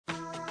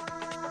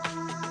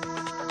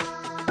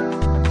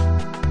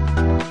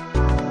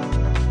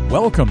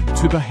Welcome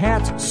to the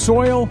HAT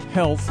Soil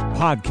Health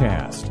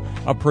Podcast,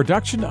 a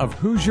production of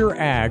Hoosier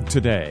Ag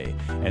Today,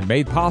 and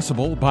made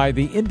possible by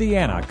the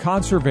Indiana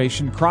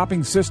Conservation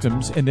Cropping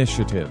Systems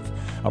Initiative,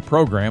 a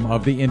program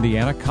of the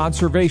Indiana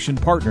Conservation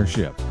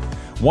Partnership.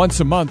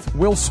 Once a month,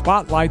 we'll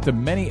spotlight the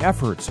many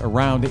efforts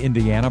around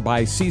Indiana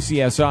by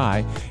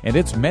CCSI and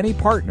its many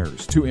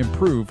partners to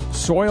improve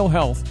soil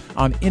health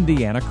on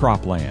Indiana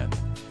cropland.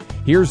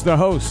 Here's the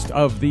host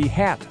of the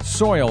HAT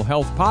Soil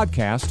Health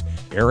Podcast,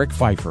 Eric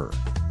Pfeiffer.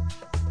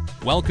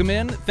 Welcome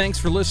in. Thanks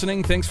for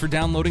listening. Thanks for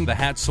downloading the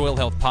HAT Soil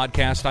Health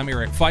Podcast. I'm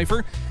Eric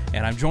Pfeiffer,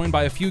 and I'm joined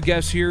by a few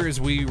guests here as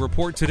we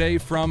report today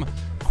from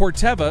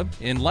Corteva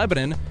in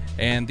Lebanon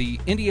and the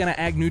Indiana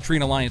Ag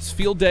Nutrient Alliance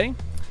Field Day.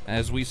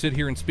 As we sit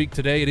here and speak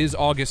today, it is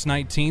August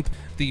 19th,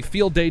 the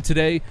field day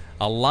today.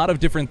 A lot of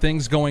different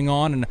things going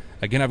on, and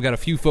again, I've got a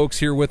few folks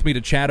here with me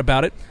to chat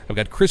about it. I've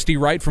got Christy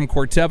Wright from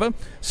Corteva,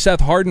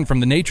 Seth Harden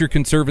from the Nature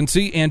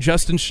Conservancy, and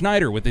Justin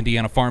Schneider with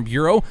Indiana Farm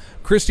Bureau.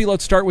 Christy,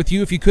 let's start with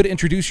you. If you could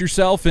introduce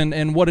yourself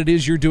and what it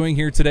is you're doing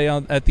here today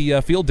at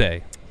the field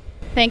day.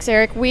 Thanks,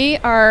 Eric. We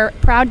are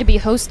proud to be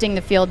hosting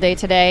the field day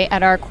today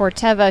at our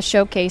Corteva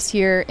showcase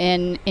here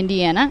in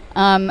Indiana.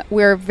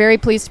 We're very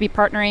pleased to be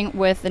partnering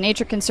with the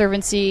Nature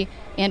Conservancy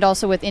and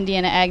also with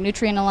Indiana Ag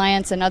Nutrient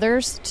Alliance and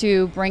others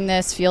to bring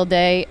this field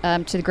day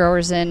to the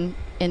growers in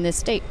this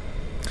state.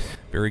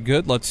 Very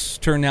good. Let's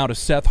turn now to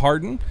Seth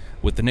Harden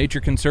with the Nature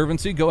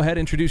Conservancy. Go ahead,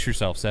 introduce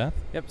yourself, Seth.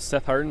 Yep,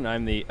 Seth Harden.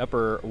 I'm the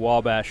Upper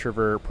Wabash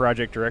River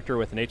Project Director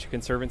with the Nature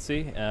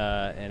Conservancy.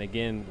 And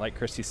again, like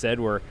Christy said,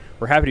 we're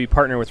happy to be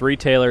partnering with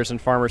retailers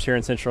and farmers here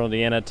in Central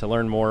Indiana to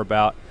learn more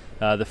about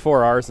the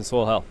 4 R's in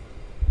soil health.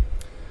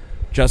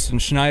 Justin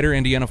Schneider,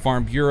 Indiana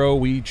Farm Bureau.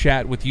 We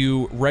chat with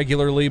you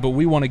regularly, but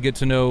we want to get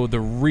to know the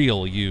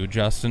real you,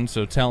 Justin.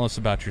 So tell us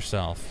about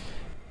yourself.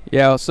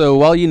 Yeah, so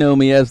while you know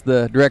me as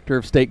the Director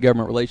of State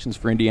Government Relations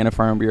for Indiana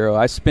Farm Bureau,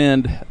 I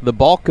spend the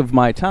bulk of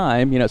my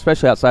time,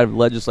 especially outside of the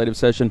legislative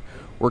session,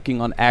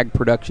 working on ag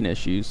production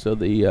issues, so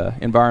the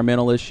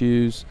environmental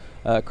issues,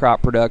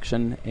 crop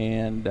production,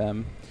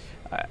 and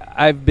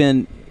I've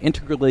been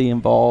integrally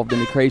involved in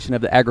the creation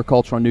of the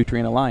Agricultural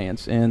Nutrient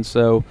Alliance, and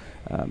so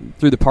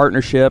through the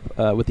partnership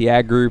with the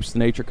ag groups, the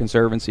Nature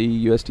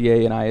Conservancy,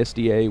 USDA, and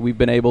ISDA, we've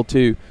been able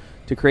to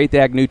create the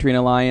Ag Nutrient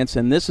Alliance,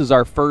 and this is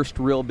our first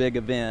real big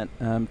event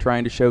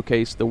trying to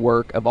showcase the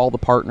work of all the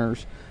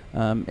partners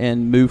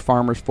and move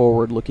farmers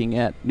forward looking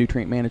at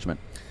nutrient management.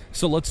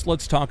 So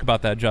let's talk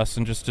about that,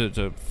 Justin, just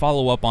to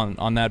follow up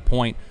on that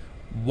point.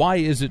 Why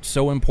is it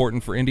so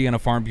important for Indiana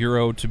Farm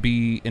Bureau to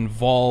be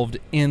involved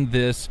in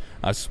this,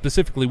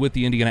 specifically with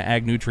the Indiana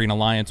Ag Nutrient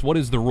Alliance? What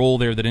is the role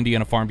there that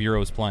Indiana Farm Bureau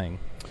is playing?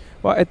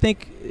 Well, I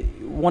think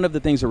one of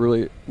the things we're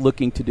really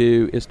looking to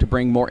do is to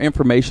bring more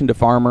information to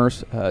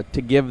farmers,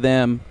 to give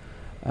them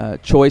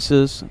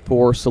choices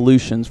for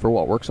solutions for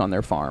what works on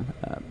their farm.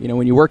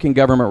 When you work in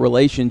government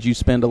relations, you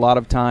spend a lot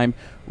of time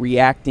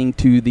reacting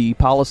to the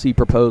policy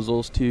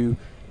proposals to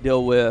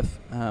deal with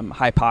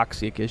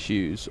hypoxic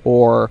issues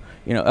or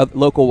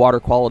local water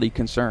quality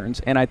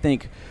concerns. And I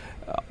think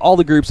all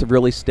the groups have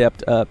really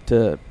stepped up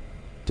to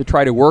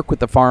try to work with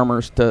the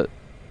farmers to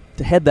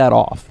head that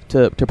off,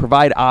 to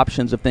provide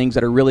options of things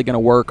that are really going to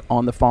work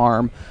on the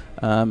farm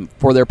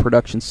for their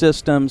production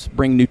systems,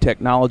 bring new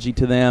technology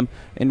to them,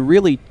 and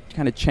really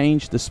kind of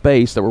change the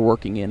space that we're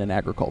working in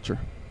agriculture.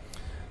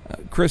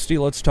 Christy,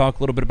 let's talk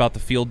a little bit about the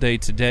field day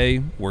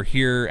today. We're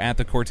here at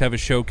the Corteva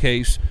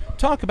Showcase.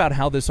 Talk about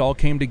how this all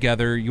came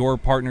together, your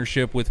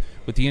partnership with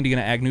the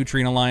Indiana Ag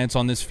Nutrient Alliance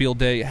on this field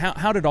day.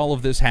 How did all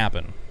of this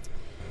happen?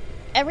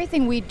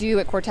 Everything we do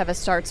at Corteva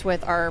starts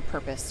with our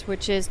purpose,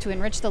 which is to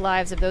enrich the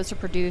lives of those who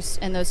produce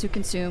and those who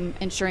consume,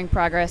 ensuring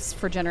progress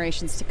for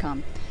generations to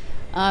come.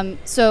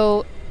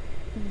 So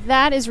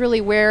that is really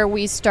where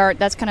we start.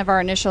 That's kind of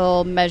our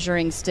initial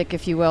measuring stick,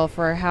 if you will,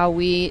 for how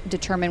we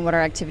determine what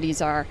our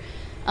activities are.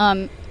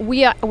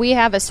 We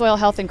have a soil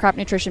health and crop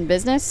nutrition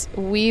business.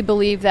 We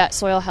believe that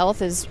soil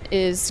health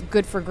is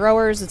good for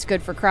growers, it's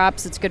good for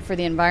crops, it's good for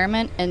the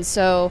environment, and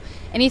so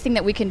anything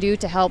that we can do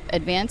to help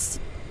advance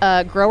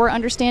grower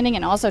understanding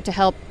and also to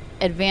help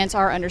advance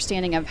our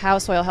understanding of how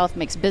soil health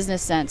makes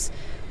business sense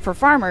for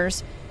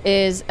farmers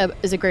is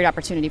a great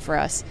opportunity for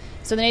us.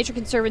 So the Nature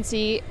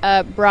Conservancy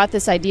brought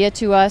this idea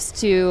to us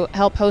to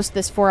help host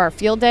this 4-hour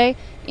field day,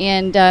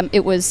 and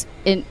it was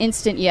an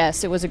instant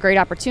yes. It was a great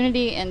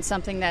opportunity and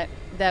something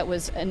that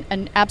was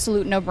an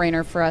absolute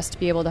no-brainer for us to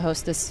be able to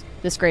host this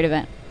great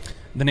event.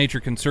 The Nature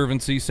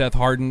Conservancy, Seth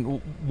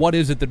Harden, what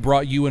is it that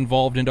brought you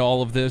involved into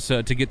all of this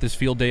to get this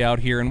field day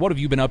out here, and what have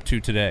you been up to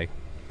today?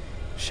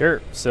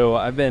 Sure. So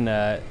I've been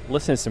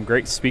listening to some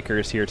great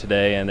speakers here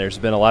today, and there's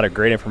been a lot of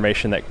great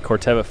information that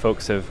Corteva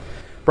folks have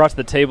brought to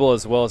the table,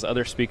 as well as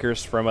other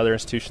speakers from other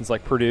institutions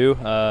like Purdue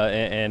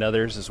and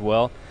others as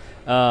well.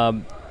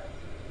 The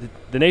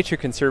Nature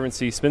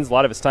Conservancy spends a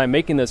lot of its time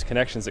making those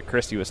connections that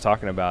Christy was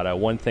talking about.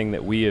 One thing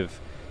that we have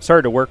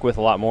started to work with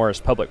a lot more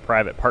is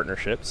public-private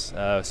partnerships.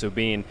 So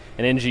being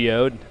an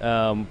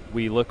NGO,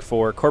 we look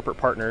for corporate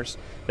partners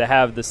that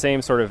have the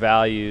same sort of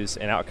values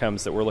and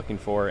outcomes that we're looking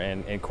for,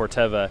 and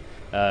Corteva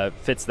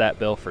fits that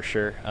bill for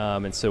sure.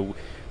 And so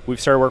we've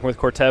started working with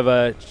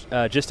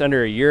Corteva just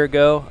under a year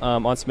ago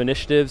on some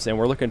initiatives, and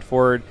we're looking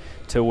forward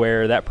to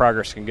where that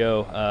progress can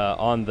go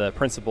on the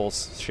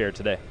principles shared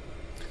today.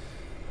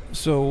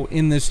 So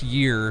in this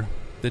year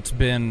that's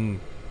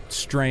been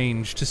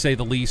strange, to say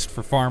the least,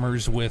 for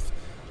farmers, with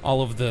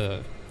all of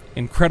the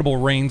incredible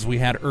rains we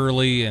had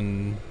early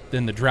and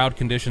then the drought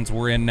conditions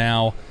we're in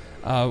now,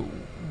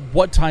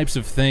 what types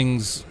of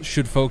things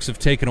should folks have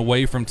taken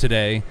away from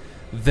today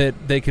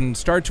that they can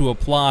start to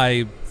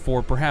apply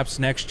for perhaps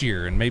next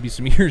year and maybe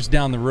some years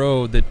down the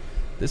road that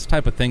this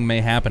type of thing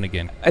may happen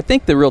again? I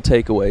think the real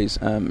takeaways,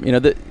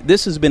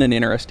 this has been an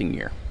interesting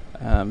year,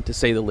 to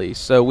say the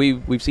least. So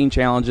we've seen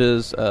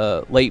challenges,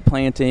 late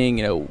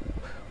planting,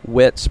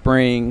 wet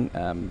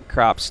spring,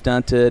 crops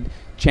stunted,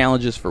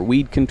 challenges for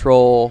weed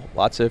control,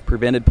 lots of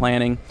prevented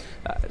planting.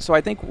 So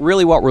I think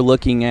really what we're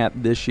looking at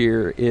this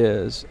year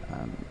is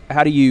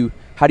how do you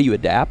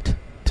adapt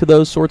to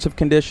those sorts of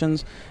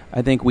conditions.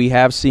 I think we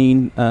have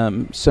seen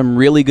some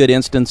really good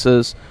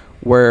instances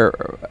where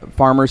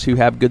farmers who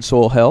have good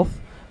soil health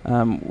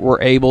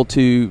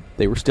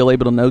they were still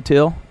able to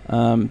no-till.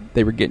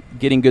 They were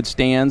getting good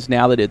stands.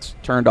 Now that it's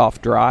turned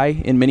off dry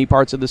in many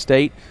parts of the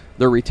state,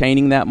 they're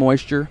retaining that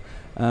moisture.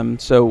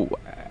 So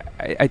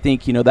I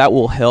think that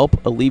will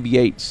help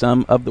alleviate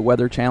some of the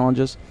weather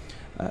challenges.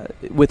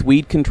 With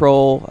weed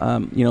control,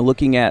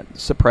 looking at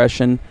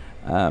suppression,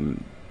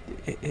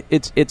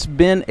 it's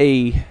been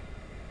a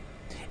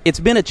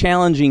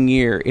challenging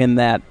year in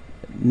that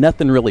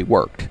nothing really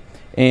worked.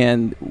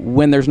 And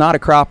when there's not a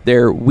crop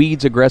there,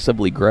 weeds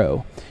aggressively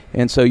grow.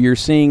 And so you're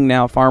seeing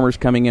now farmers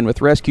coming in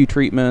with rescue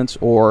treatments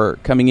or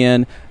coming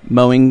in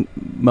mowing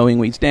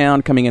weeds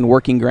down, coming in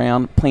working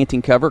ground,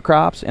 planting cover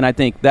crops. And I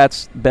think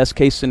that's best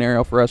case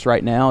scenario for us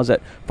right now, is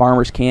that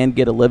farmers can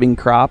get a living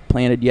crop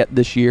planted yet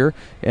this year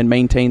and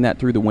maintain that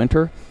through the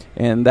winter.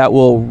 And that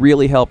will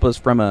really help us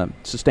from a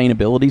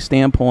sustainability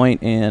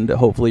standpoint and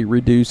hopefully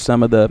reduce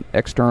some of the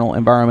external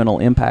environmental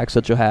impacts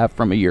that you'll have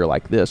from a year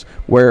like this,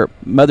 where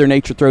Mother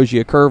Nature throws you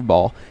a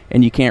curveball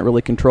and you can't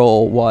really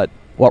control what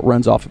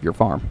runs off of your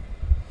farm.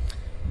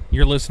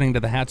 You're listening to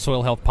the Hat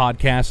Soil Health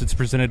Podcast. It's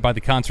presented by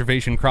the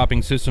Conservation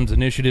Cropping Systems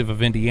Initiative of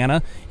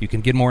Indiana. You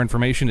can get more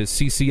information at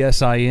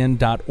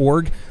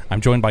ccsin.org.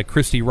 I'm joined by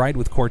Christy Wright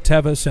with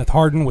Corteva, Seth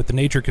Harden with the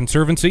Nature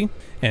Conservancy,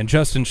 and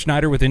Justin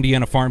Schneider with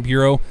Indiana Farm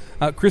Bureau.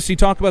 Christy,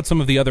 talk about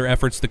some of the other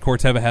efforts that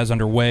Corteva has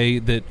underway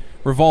that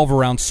revolve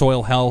around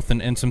soil health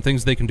and some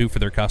things they can do for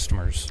their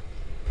customers.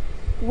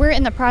 We're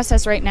in the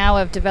process right now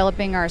of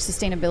developing our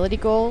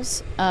sustainability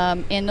goals,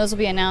 and those will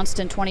be announced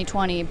in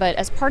 2020. But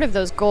as part of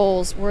those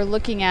goals, we're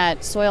looking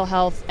at soil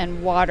health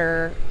and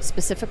water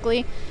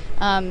specifically,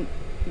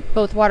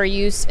 both water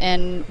use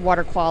and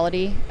water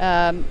quality.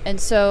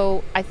 And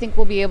so I think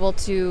we'll be able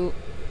to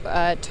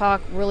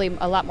talk really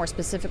a lot more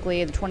specifically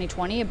in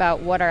 2020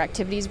 about what our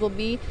activities will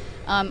be.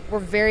 We're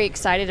very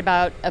excited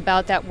about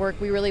that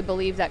work. We really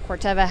believe that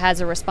Corteva has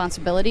a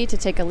responsibility to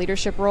take a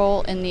leadership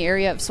role in the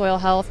area of soil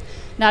health,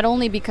 not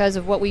only because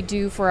of what we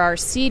do for our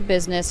seed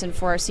business and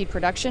for our seed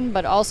production,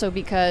 but also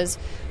because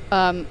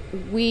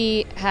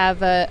we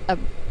have a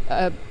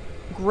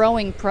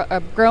growing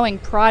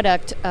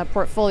product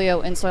portfolio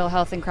in soil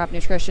health and crop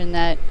nutrition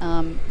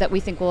that we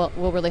think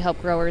will really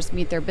help growers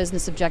meet their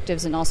business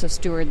objectives and also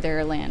steward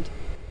their land.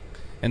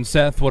 And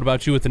Seth, what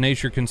about you with the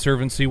Nature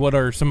Conservancy? What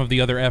are some of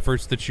the other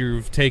efforts that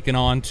you've taken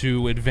on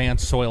to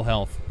advance soil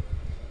health?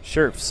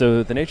 Sure.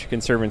 So the Nature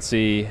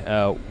Conservancy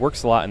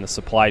works a lot in the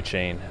supply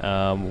chain.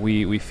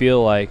 We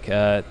feel like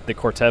the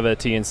Corteva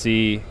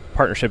TNC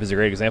partnership is a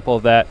great example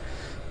of that.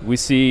 We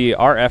see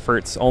our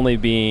efforts only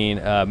being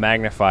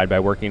magnified by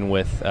working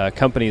with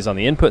companies on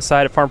the input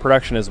side of farm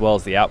production as well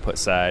as the output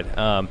side.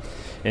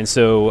 And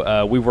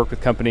so we've worked with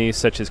companies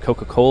such as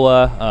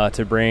Coca-Cola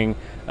to bring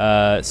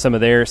some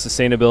of their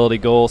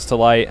sustainability goals to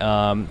light.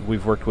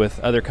 We've worked with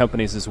other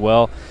companies as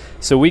well.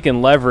 So we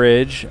can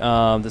leverage the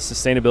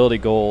sustainability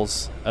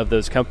goals of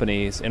those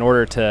companies in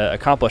order to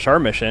accomplish our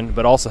mission,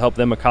 but also help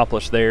them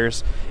accomplish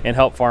theirs and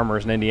help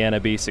farmers in Indiana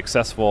be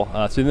successful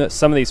through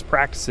some of these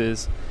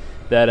practices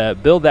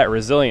that build that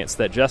resilience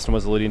that Justin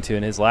was alluding to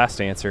in his last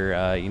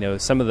answer.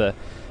 Some of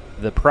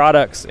the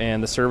products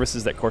and the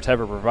services that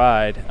Corteva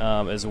provide,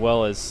 as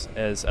well as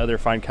other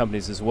fine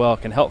companies as well,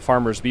 can help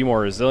farmers be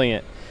more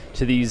resilient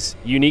to these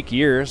unique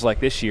years like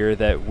this year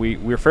that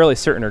we're fairly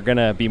certain are going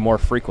to be more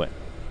frequent.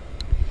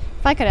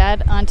 If I could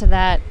add on to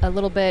that a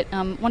little bit,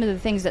 one of the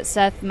things that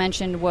Seth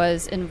mentioned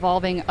was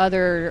involving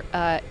other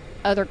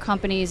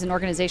companies and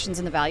organizations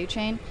in the value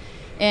chain.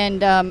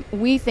 And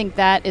we think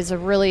that is a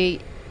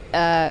really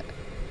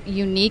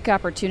unique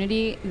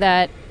opportunity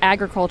that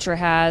agriculture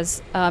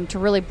has to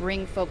really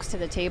bring folks to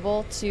the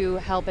table to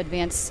help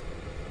advance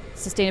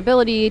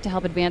sustainability, to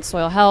help advance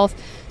soil health.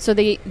 So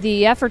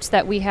the efforts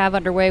that we have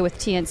underway with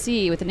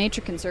TNC, with the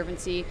Nature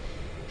Conservancy,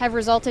 have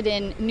resulted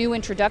in new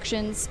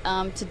introductions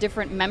to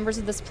different members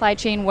of the supply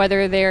chain,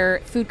 whether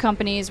they're food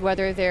companies,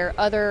 whether they're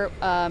other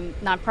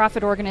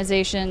nonprofit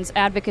organizations,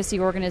 advocacy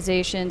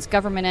organizations,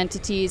 government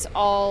entities,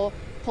 all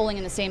pulling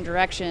in the same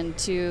direction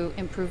to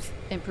improve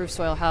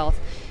soil health.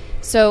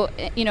 So,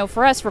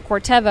 for us, for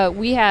Corteva,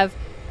 we have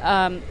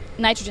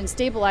nitrogen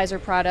stabilizer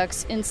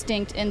products,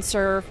 Instinct,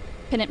 Inserve,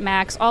 Pinnet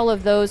Max. All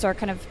of those are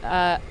kind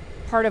of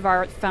part of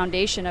our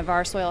foundation of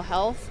our soil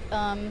health.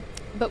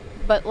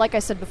 But like I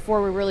said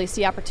before, we really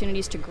see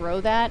opportunities to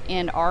grow that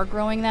and are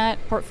growing that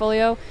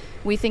portfolio.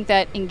 We think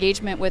that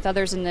engagement with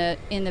others in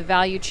the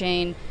value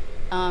chain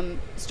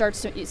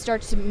starts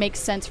to make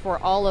sense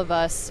for all of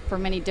us for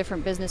many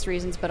different business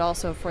reasons, but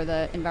also for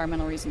the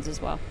environmental reasons as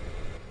well.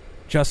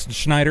 Justin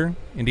Schneider,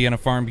 Indiana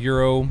Farm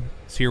Bureau,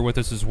 is here with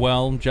us as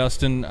well.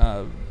 Justin,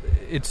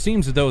 it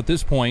seems as though at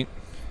this point,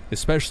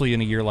 especially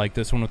in a year like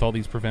this one with all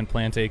these prevent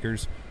plant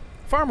acres,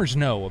 farmers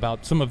know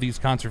about some of these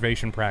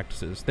conservation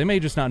practices. They may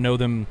just not know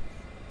them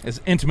as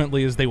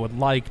intimately as they would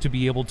like to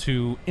be able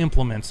to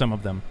implement some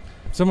of them.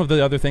 Some of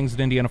the other things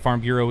that Indiana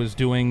Farm Bureau is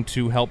doing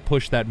to help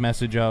push that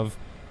message of,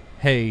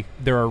 hey,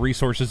 there are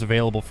resources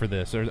available for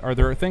this. Are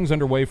there things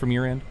underway from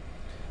your end?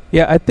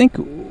 Yeah, I think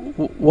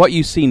what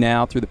you see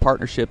now through the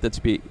partnership that's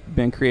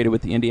been created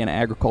with the Indiana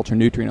Agriculture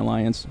Nutrient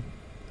Alliance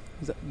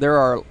is that there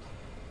are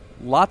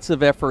lots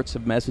of efforts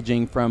of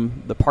messaging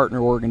from the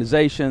partner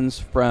organizations,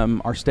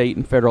 from our state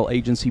and federal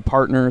agency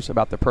partners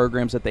about the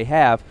programs that they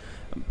have,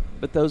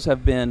 but those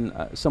have been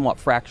somewhat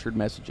fractured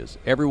messages.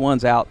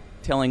 Everyone's out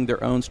telling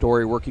their own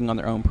story, working on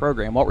their own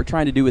program. What we're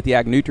trying to do with the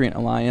Ag Nutrient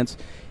Alliance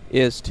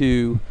is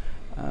to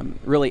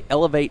really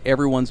elevate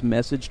everyone's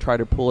message, try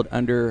to pull it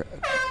under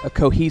a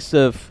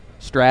cohesive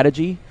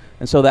strategy,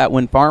 and so that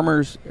when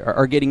farmers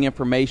are getting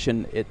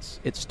information, it's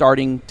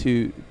starting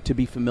to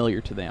be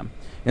familiar to them.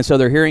 And so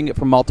they're hearing it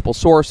from multiple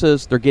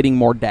sources, they're getting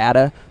more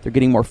data, they're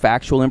getting more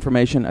factual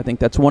information. I think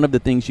that's one of the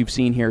things you've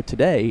seen here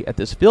today at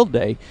this field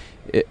day.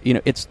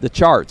 It's the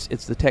charts,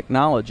 it's the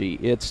technology,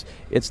 it's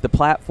the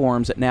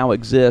platforms that now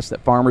exist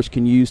that farmers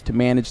can use to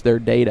manage their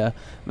data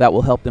that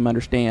will help them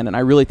understand. And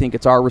I really think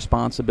it's our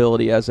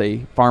responsibility as a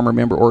farmer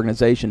member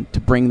organization to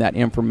bring that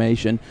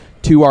information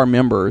to our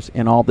members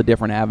in all the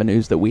different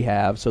avenues that we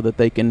have so that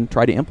they can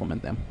try to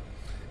implement them.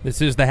 This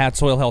is the Hat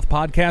Soil Health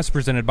Podcast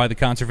presented by the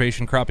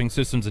Conservation Cropping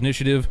Systems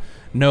Initiative.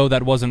 No,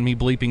 that wasn't me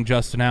bleeping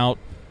Justin out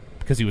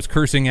because he was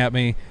cursing at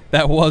me.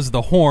 That was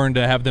the horn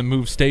to have them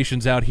move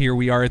stations out here.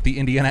 We are at the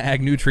Indiana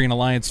Ag Nutrient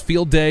Alliance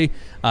Field Day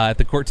at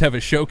the Corteva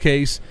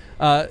Showcase.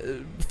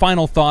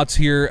 Final thoughts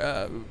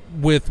here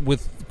with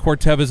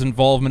Corteva's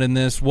involvement in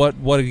this. What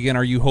again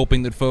are you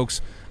hoping that folks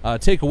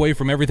take away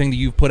from everything that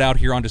you've put out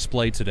here on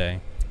display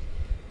today?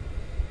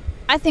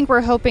 I think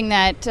we're hoping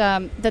that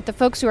that the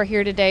folks who are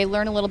here today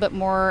learn a little bit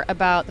more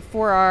about the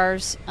 4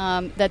 R's,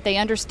 that they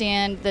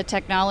understand the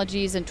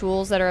technologies and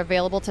tools that are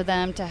available to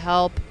them to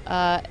help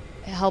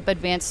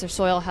advance their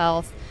soil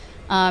health,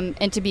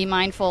 and to be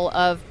mindful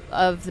of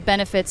the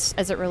benefits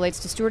as it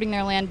relates to stewarding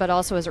their land, but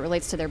also as it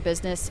relates to their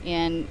business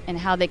and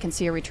how they can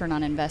see a return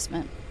on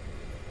investment.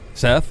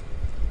 Seth?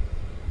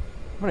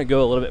 I'm going to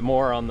go a little bit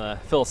more on the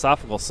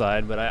philosophical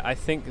side, but I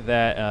think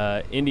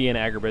that Indiana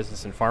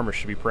agribusiness and farmers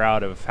should be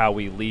proud of how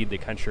we lead the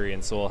country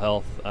in soil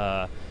health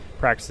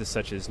practices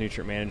such as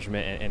nutrient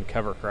management and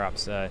cover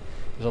crops. There's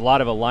a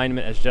lot of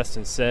alignment, as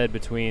Justin said,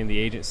 between the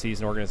agencies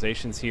and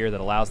organizations here that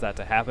allows that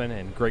to happen,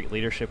 and great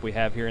leadership we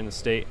have here in the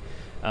state.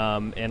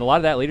 And a lot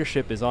of that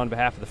leadership is on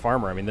behalf of the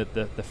farmer. I mean,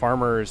 the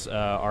farmers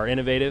are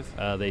innovative.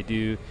 They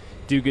do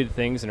good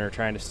things and are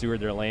trying to steward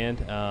their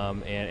land,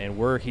 and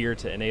we're here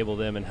to enable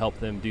them and help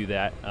them do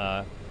that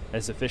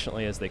as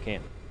efficiently as they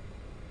can.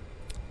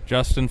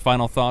 Justin,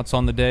 final thoughts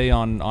on the day,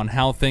 on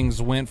how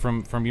things went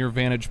from your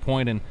vantage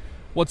point, and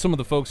what some of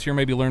the folks here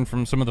maybe learned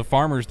from some of the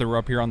farmers that were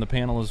up here on the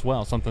panel as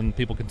well, something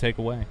people can take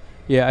away.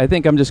 Yeah, I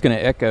think I'm just going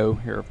to echo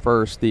here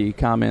first the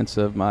comments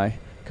of my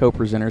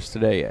co-presenters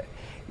today.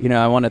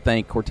 I want to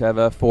thank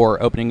Corteva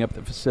for opening up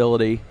the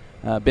facility,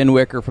 Ben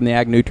Wicker from the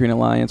Ag Nutrient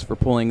Alliance for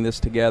pulling this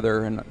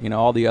together, and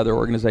all the other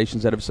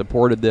organizations that have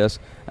supported this.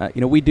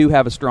 We do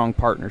have a strong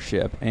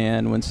partnership,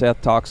 and when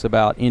Seth talks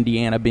about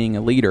Indiana being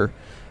a leader,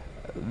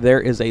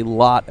 there is a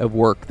lot of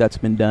work that's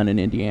been done in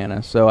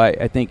Indiana. So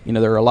I think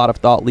there are a lot of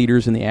thought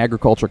leaders in the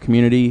agriculture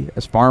community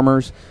as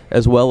farmers,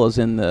 as well as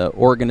in the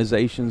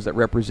organizations that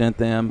represent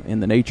them, in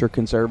the Nature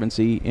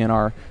Conservancy, in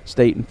our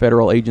state and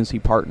federal agency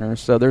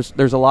partners. So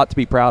there's a lot to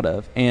be proud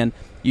of, and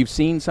you've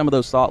seen some of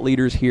those thought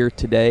leaders here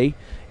today.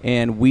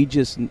 And we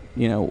just,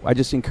 I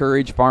just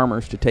encourage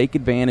farmers to take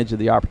advantage of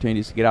the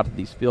opportunities to get out to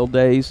these field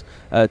days,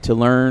 to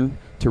learn,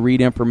 to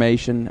read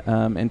information,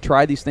 and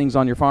try these things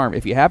on your farm.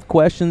 If you have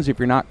questions, if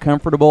you're not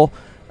comfortable,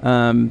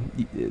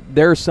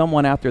 there's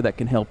someone out there that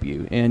can help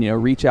you. And,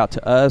 reach out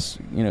to us,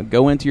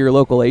 go into your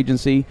local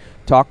agency,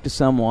 talk to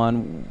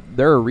someone.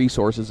 There are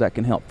resources that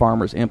can help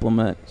farmers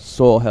implement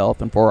soil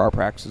health and 4R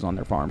practices on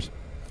their farms.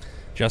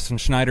 Justin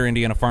Schneider,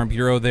 Indiana Farm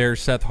Bureau there,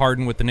 Seth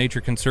Harden with the Nature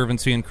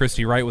Conservancy, and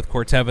Christy Wright with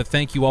Corteva.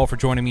 Thank you all for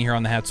joining me here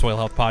on the Hat Soil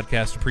Health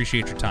Podcast.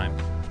 Appreciate your time.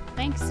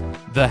 Thanks.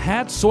 The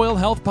Hat Soil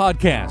Health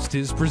Podcast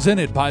is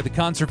presented by the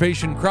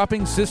Conservation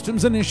Cropping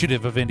Systems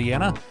Initiative of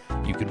Indiana.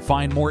 You can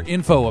find more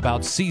info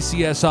about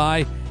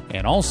CCSI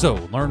and also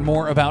learn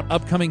more about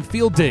upcoming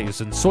field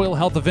days and soil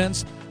health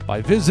events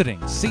by visiting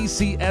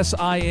ccsin.org.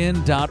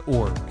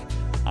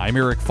 I'm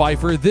Eric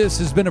Pfeiffer. This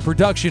has been a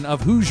production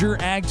of Hoosier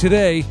Ag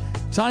Today.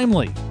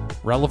 Timely,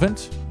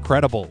 relevant,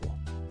 credible.